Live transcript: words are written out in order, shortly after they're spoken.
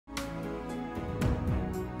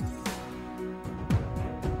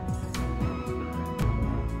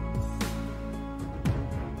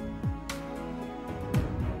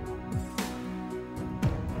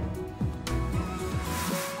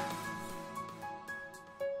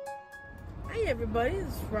Hey everybody,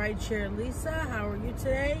 this is Rideshare Lisa. How are you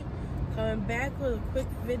today? Coming back with a quick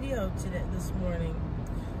video this morning.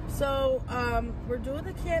 So we're doing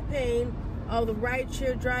the campaign. All the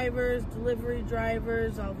rideshare drivers, delivery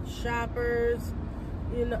drivers, all the shoppers,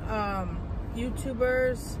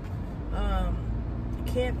 YouTubers,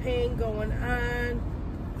 campaign going on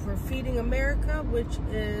for Feeding America, which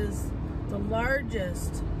is the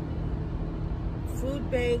largest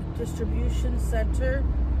food bank distribution center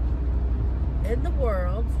in the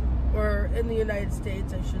world, or in the United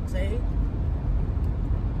States, I should say.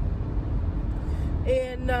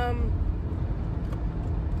 And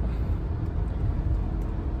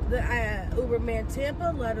the Uberman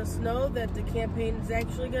Tampa let us know that the campaign is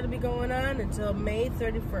actually going to be going on until May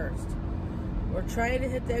 31st. We're trying to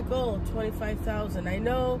hit that goal of 25,000. I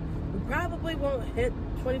know we probably won't hit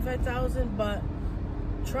 25,000, but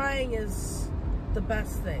trying is the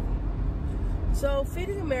best thing. So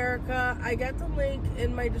Feeding America, I got the link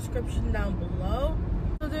in my description down below.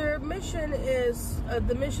 So their mission is,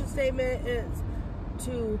 the mission statement is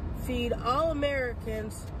to feed all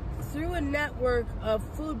Americans through a network of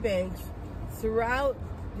food banks throughout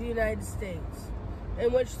the United States,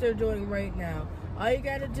 in which they're doing right now. All you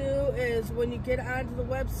gotta do is, when you get onto the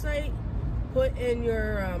website, put in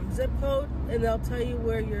your zip code, and they'll tell you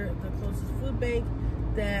where the closest food bank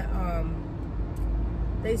that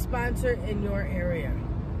they sponsor in your area.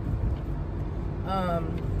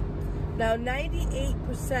 Now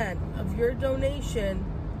 98% of your donation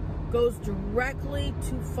goes directly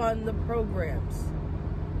to fund the programs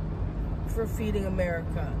for Feeding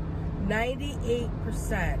America.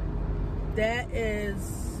 98%. That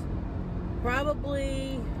is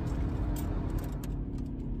probably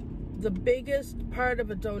the biggest part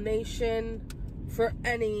of a donation for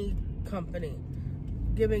any company.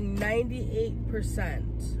 Giving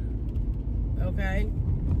 98%. Okay?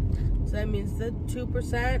 So that means that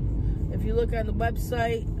 2%, if you look on the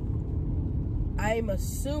website, I'm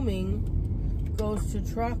assuming goes to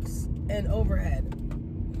trucks and overhead,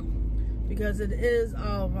 because it is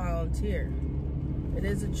all volunteer. It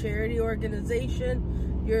is a charity organization.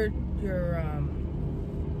 Your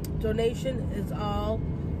donation is all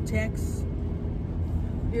tax.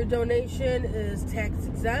 Your donation is tax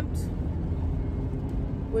exempt,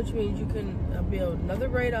 which means you can build another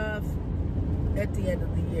write-off at the end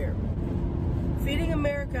of the year. Feeding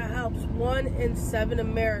America helps 1 in 7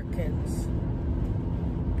 Americans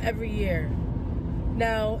every year.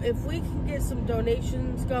 Now, if we can get some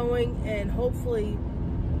donations going and hopefully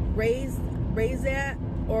raise that,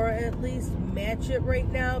 or at least match it right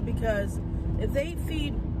now, because if they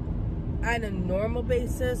feed on a normal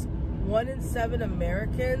basis 1 in 7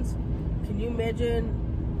 Americans, can you imagine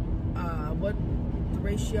what the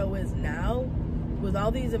ratio is now? With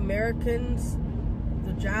all these Americans,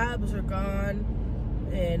 the jobs are gone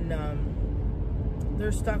and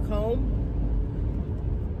they're stuck home.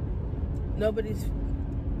 Nobody's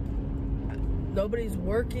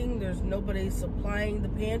working. There's nobody supplying the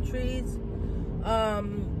pantries,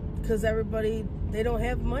 because they don't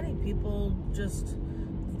have money. People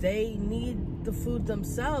they need the food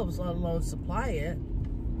themselves, let alone supply it.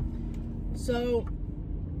 So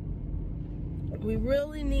we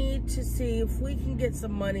really need to see if we can get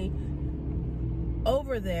some money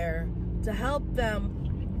over there to help them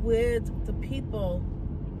with the people,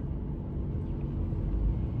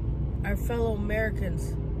 our fellow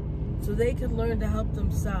Americans, so they can learn to help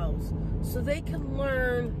themselves, so they can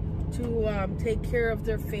learn to take care of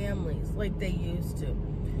their families like they used to.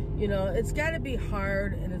 You know, it's got to be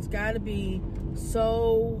hard, and it's got to be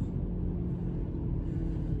so,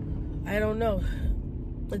 I don't know.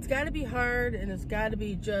 It's got to be hard, and it's got to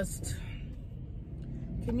be just,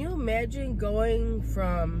 can you imagine going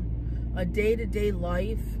from a day-to-day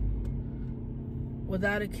life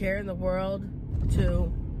without a care in the world to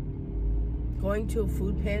going to a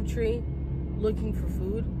food pantry looking for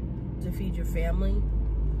food to feed your family?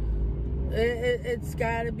 It's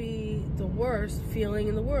got to be the worst feeling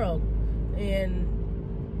in the world. And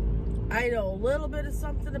I know a little bit of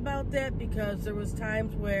something about that, because there was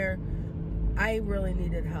times where I really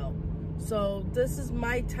needed help. So this is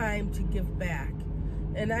my time to give back.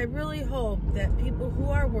 And I really hope that people who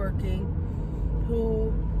are working,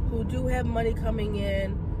 who do have money coming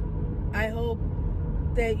in, I hope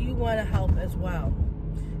that you want to help as well.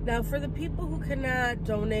 Now, for the people who cannot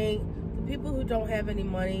donate, the people who don't have any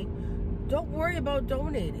money, don't worry about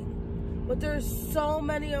donating. But there's so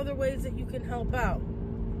many other ways that you can help out.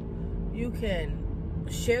 You can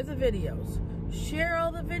share the videos. Share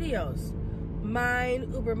all the videos. Mine,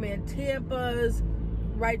 Uberman Tampa's,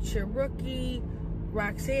 Rideshare Rookie,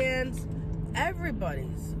 Roxanne's,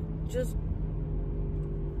 everybody's. Just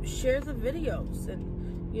share the videos,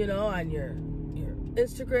 and on your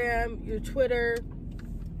Instagram, your Twitter,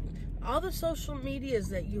 all the social medias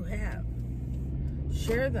that you have.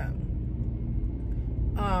 Share them.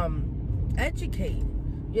 Educate.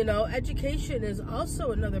 Education is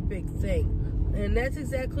also another big thing, and that's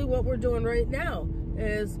exactly what we're doing right now.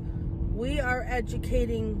 Is we are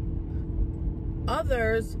educating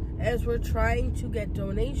others as we're trying to get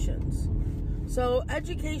donations. So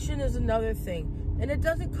education is another thing, and it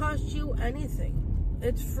doesn't cost you anything.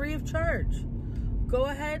 It's free of charge. Go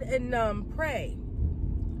ahead and pray.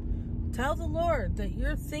 Tell the Lord that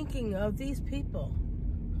you're thinking of these people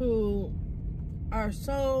who are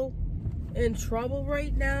so in trouble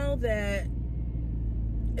right now that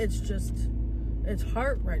it's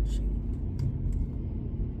heart-wrenching.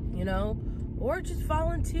 Or just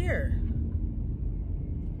volunteer.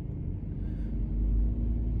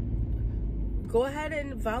 Go ahead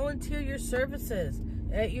and volunteer your services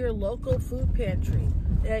at your local food pantry,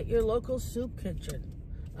 at your local soup kitchen.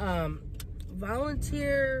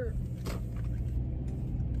 Volunteer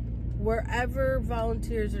wherever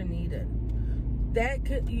volunteers are needed.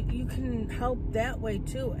 You can help that way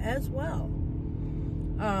too as well.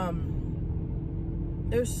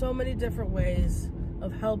 There's so many different ways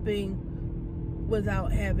of helping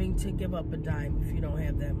without having to give up a dime if you don't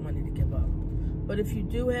have that money to give up. But if you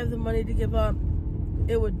do have the money to give up,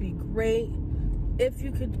 it would be great if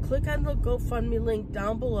you could click on the GoFundMe link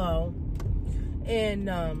down below, and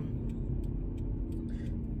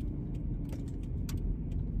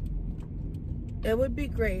it would be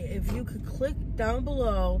great if you could click down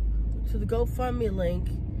below to the GoFundMe link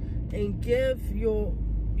and give your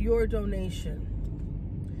donation.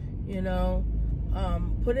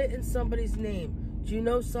 Put it in somebody's name. Do you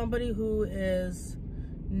know somebody who is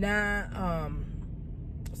not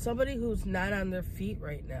somebody who's not on their feet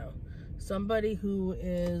right now? Somebody who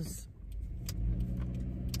is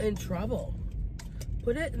in trouble.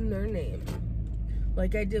 Put it in their name.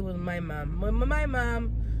 Like I did with my mom. My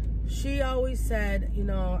mom, she always said,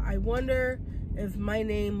 I wonder if my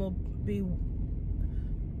name will be...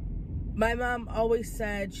 My mom always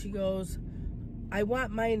said, she goes, I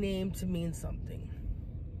want my name to mean something.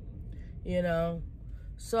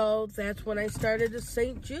 So that's when I started at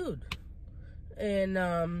St. Jude. And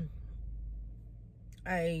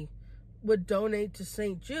I would donate to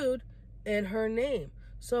St. Jude in her name.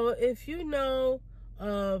 So if you know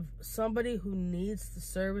of somebody who needs the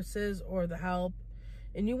services or the help,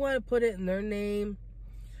 and you want to put it in their name,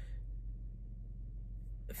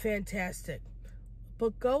 fantastic.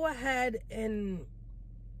 But go ahead, and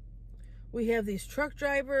we have these truck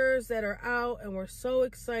drivers that are out, and we're so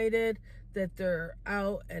excited that they're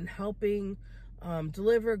out and helping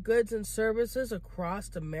deliver goods and services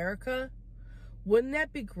across America. Wouldn't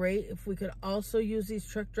that be great if we could also use these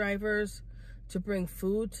truck drivers to bring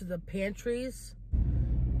food to the pantries?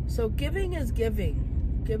 So giving is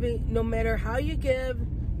giving. Giving, no matter how you give,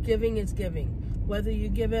 giving is giving. Whether you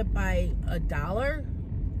give it by a dollar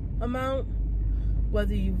amount,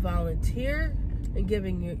 whether you volunteer and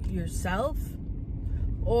giving yourself,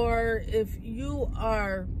 or if you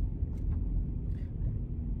are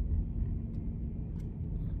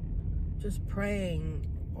just praying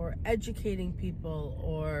or educating people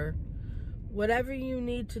or whatever you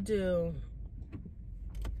need to do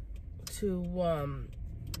to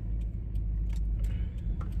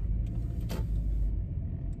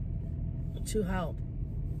help,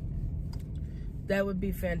 that would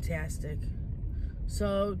be fantastic.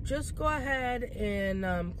 So just go ahead and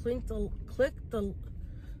click the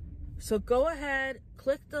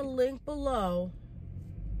link below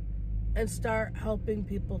and start helping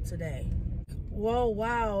people today. Whoa,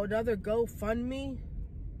 wow, another GoFundMe.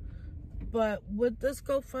 But with this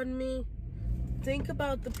GoFundMe, think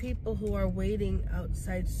about the people who are waiting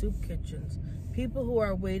outside soup kitchens, people who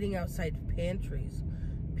are waiting outside pantries,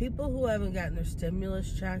 people who haven't gotten their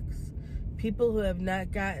stimulus checks, people who have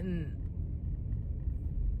not gotten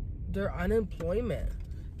their unemployment.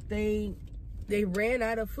 They ran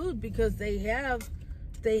out of food because they have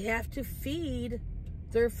to feed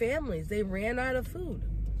their families. They ran out of food,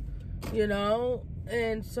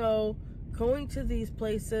 and so going to these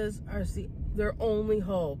places are their only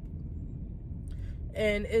hope.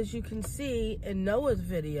 And as you can see in Noah's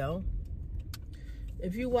video,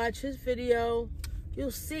 if you watch his video,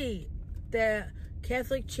 you'll see that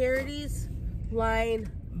Catholic Charities line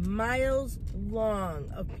miles long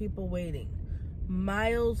of people waiting.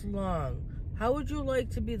 Miles long. How would you like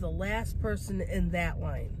to be the last person in that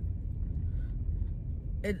line?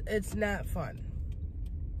 It's not fun.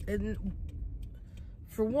 And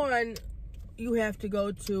for one, you have to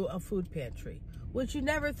go to a food pantry, which you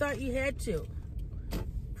never thought you had to.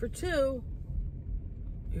 For 2,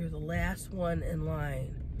 you're the last one in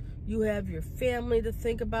line. You have your family to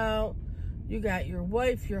think about. You got your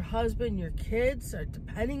wife, your husband, your kids are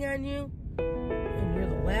depending on you. And you're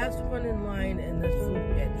the last one in line in this food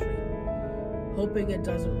pantry, hoping it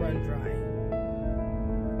doesn't run dry.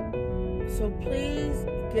 So please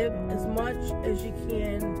give as much as you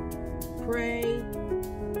can. Pray,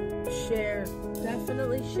 share,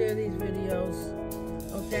 definitely share these videos,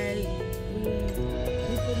 okay? People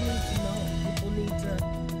need to know, people need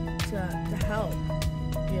to help,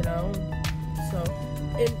 you know? So,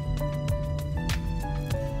 and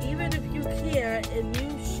even if you can't and you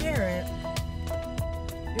share it,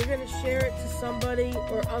 you're gonna share it to somebody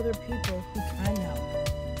or other people who can help.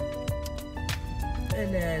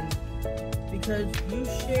 And then, because you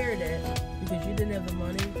shared it, because you didn't have the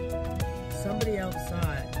money, somebody else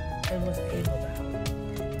saw it and was able to help.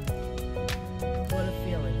 What a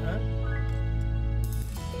feeling, huh?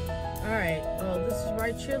 Alright, well, this is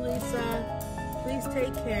Rideshare Lisa. Please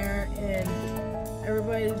take care, and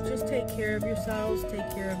everybody just take care of yourselves, take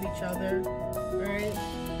care of each other, alright?